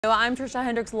I'm Trisha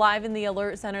Hendricks live in the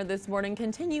Alert Center this morning,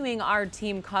 continuing our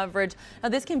team coverage. Now,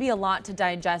 this can be a lot to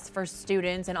digest for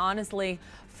students and honestly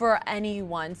for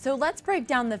anyone. So let's break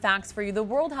down the facts for you. The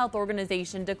World Health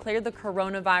Organization declared the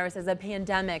coronavirus as a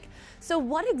pandemic. So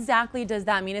what exactly does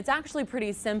that mean? It's actually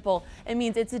pretty simple. It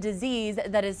means it's a disease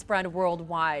that is spread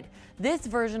worldwide. This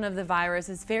version of the virus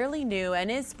is fairly new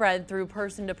and is spread through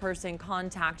person-to-person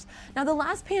contact. Now, the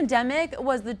last pandemic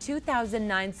was the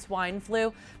 2009 swine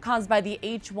flu caused by the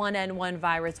H1N1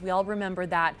 virus. We all remember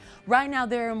that. Right now,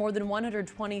 there are more than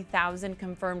 120,000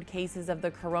 confirmed cases of the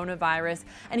coronavirus.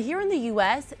 And here in the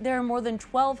U.S., there are more than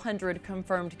 1,200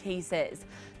 confirmed cases.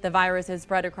 The virus has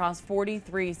spread across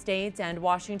 43 states and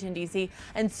Washington, D.C.,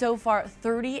 and so far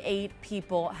 38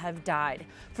 people have died.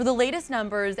 For the latest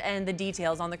numbers and the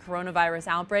details on the coronavirus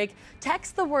outbreak,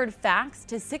 text the word FACTS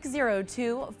to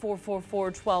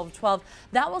 602-444-1212.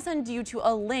 That will send you to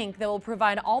a link that will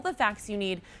provide all the facts you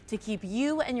need to keep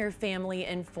you and your family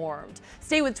informed.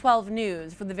 Stay with 12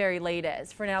 News for the very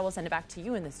latest. For now, we'll send it back to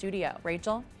you in the studio.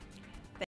 Rachel?